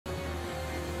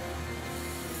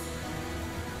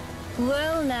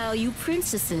Well, now you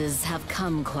princesses have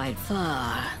come quite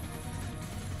far.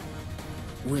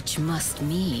 Which must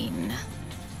mean...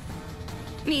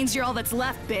 Means you're all that's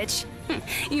left, bitch.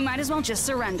 You might as well just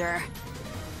surrender.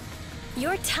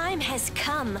 Your time has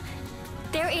come.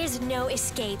 There is no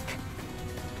escape.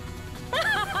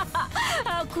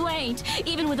 How quaint!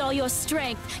 Even with all your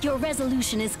strength, your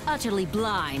resolution is utterly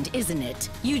blind, isn't it?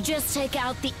 You just take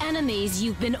out the enemies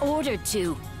you've been ordered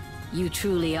to. You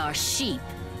truly are sheep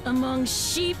among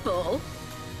sheeple.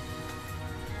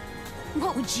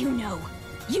 What would you know?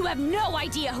 You have no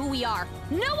idea who we are!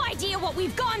 No idea what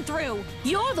we've gone through!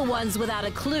 You're the ones without a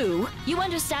clue. You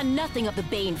understand nothing of the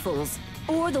Banefuls,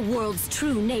 or the world's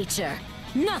true nature.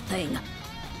 Nothing.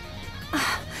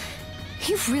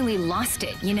 You've really lost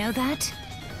it, you know that?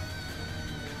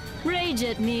 Rage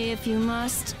at me if you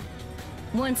must.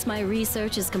 Once my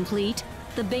research is complete,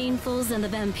 the Banefuls and the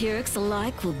Vampirics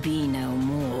alike will be no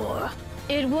more.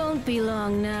 It won't be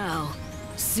long now.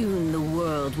 Soon the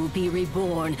world will be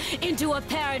reborn into a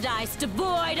paradise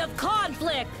devoid of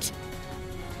conflict!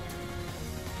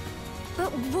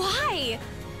 But why?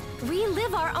 We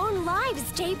live our own lives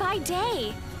day by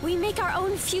day. We make our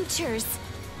own futures.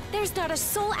 There's not a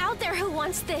soul out there who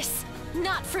wants this.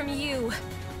 Not from you.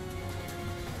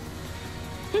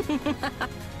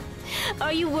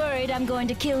 Are you worried I'm going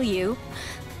to kill you?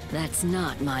 That's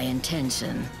not my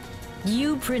intention.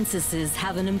 You princesses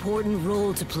have an important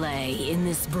role to play in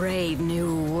this brave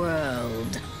new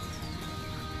world.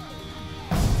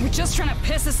 You're just trying to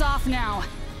piss us off now.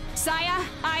 Saya,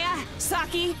 Aya,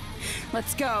 Saki,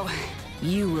 let's go.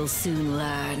 You will soon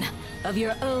learn of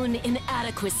your own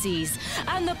inadequacies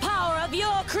and the power of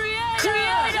your creator!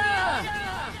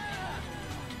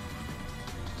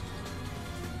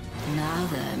 Now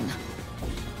then,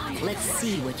 let's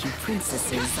see what you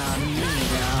princesses are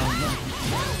made of.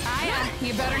 Aya,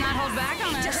 you better not hold back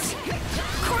on us.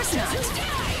 Of course not.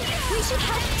 We should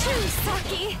help too,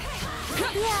 Saki.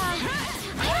 Yeah.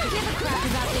 I don't give a crap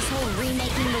about this whole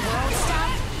remaking the world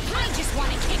stuff. I just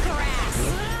want to kick her ass.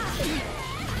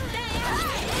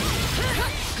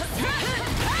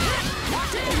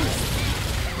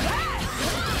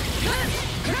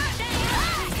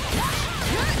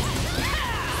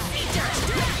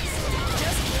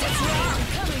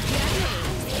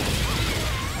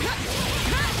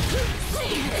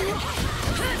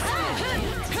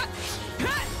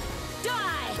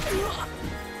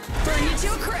 Burn you to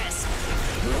a crisp.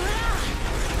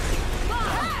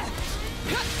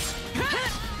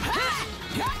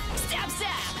 Stab,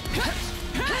 stab.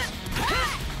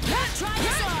 Try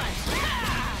this on.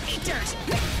 Eat dirt.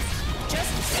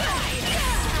 Just slide.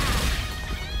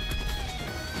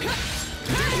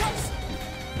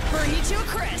 Burn you to a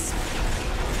crisp.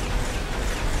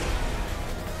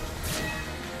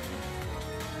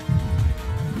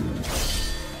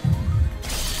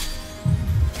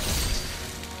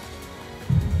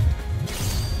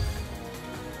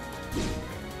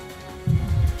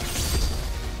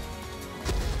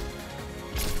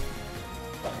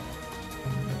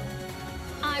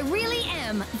 I really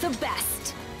am the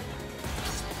best.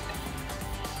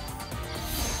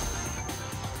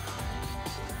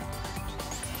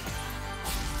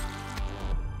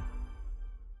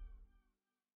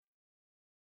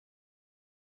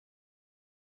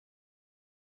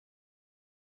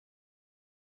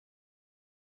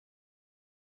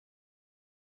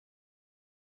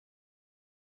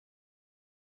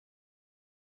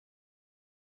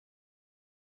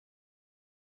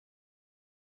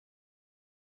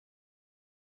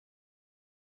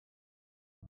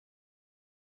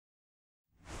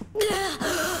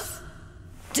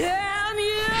 Damn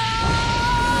you!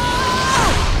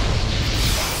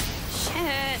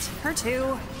 Shit, her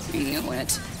too. I knew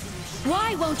it.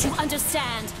 Why won't you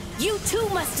understand? You too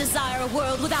must desire a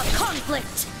world without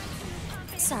conflict!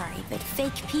 Sorry, but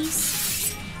fake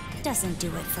peace doesn't do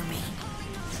it for me.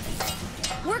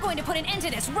 We're going to put an end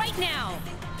to this right now!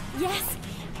 Yes,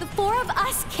 the four of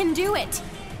us can do it.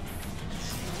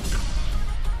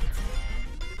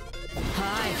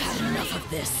 I've had enough of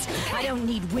this. I don't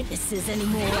need witnesses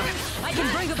anymore. I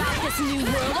can bring about this new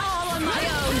world all on my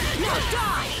own. Now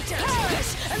die,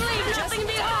 perish, and leave nothing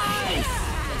behind!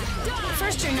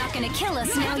 First you're not gonna kill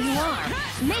us, now you are.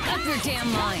 Make up your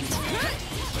damn mind.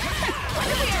 When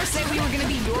did we ever say we were gonna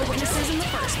be your witnesses in the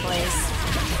first place?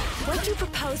 What you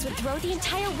propose would throw the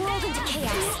entire world into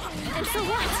chaos. And for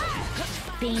what?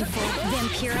 Baneful,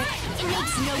 vampiric, it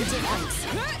makes no difference.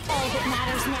 All that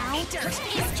matters now is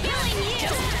killing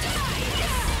you!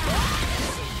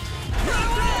 Run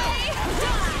away!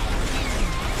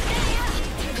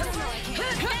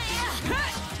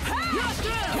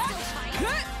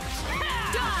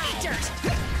 Die!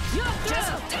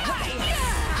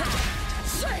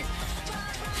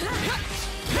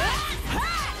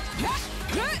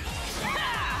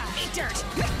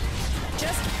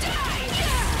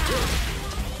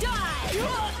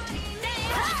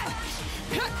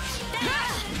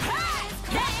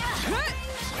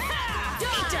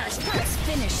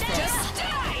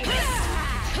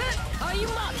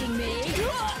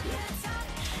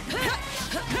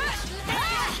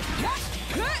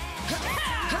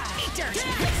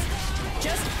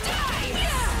 Just die!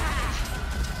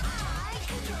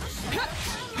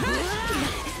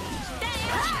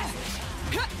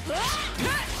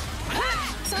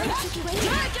 Sorry to keep you waiting.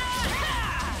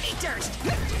 Eat dirt!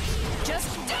 Just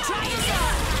try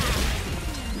yourself!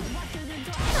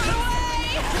 Run away!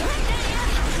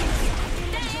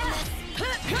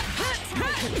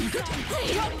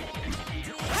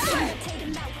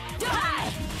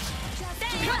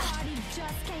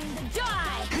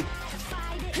 Die!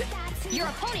 Your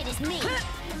opponent is me. You're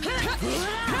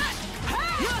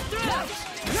through!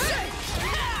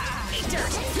 Eat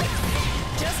dirt!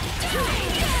 Just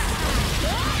die!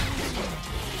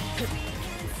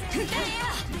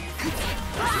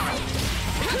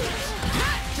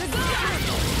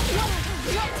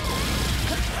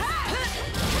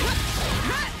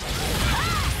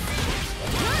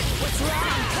 What's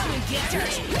wrong? Come and get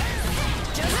dirt!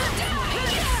 Just die!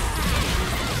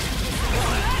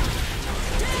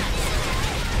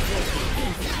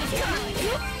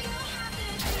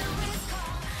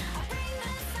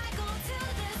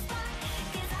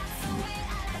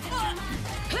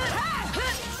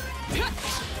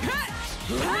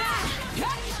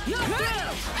 You're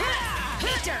through!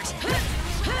 Eat dirt!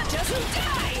 Just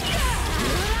die!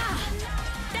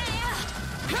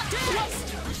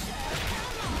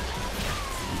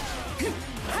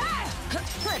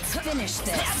 Let's finish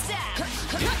this.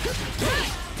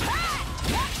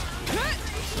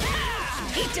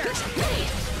 Eat dirt!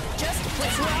 Just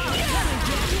what's wrong? Come and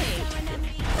get me!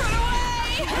 Run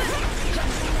away!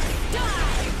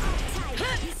 Die!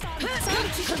 Sorry to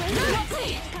keep you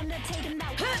waiting.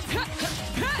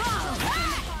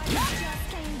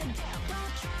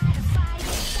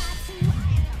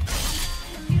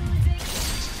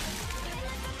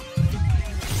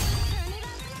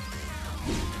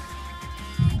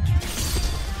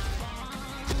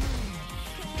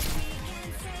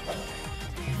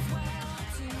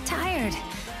 Tired.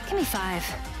 Give me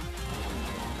 5.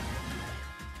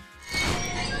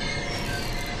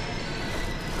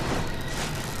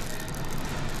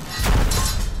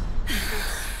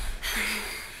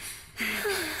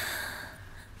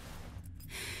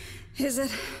 Is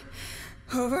it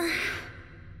over?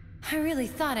 I really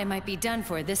thought I might be done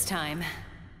for this time.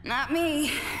 Not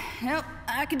me. Nope,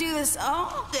 I could do this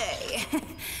all day.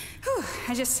 Whew,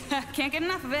 I just can't get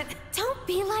enough of it. Don't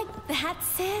be like that,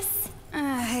 sis.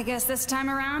 I guess this time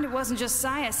around it wasn't just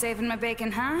Saya saving my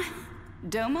bacon, huh?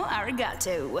 Domo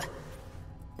arigato.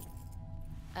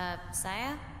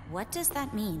 Saya? What does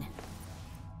that mean?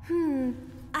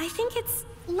 I think it's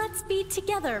let's be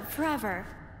together forever.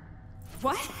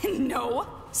 What? No.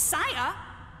 Saya?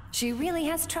 She really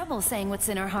has trouble saying what's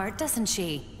in her heart, doesn't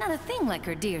she? Not a thing like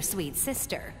her dear sweet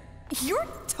sister. You're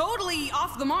totally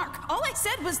off the mark. All I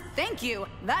said was thank you.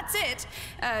 That's it.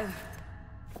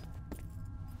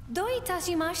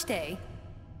 Doitashimashite.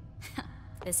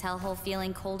 Is hellhole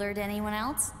feeling colder to anyone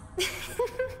else?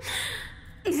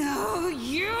 Oh,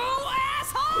 you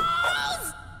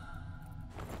assholes!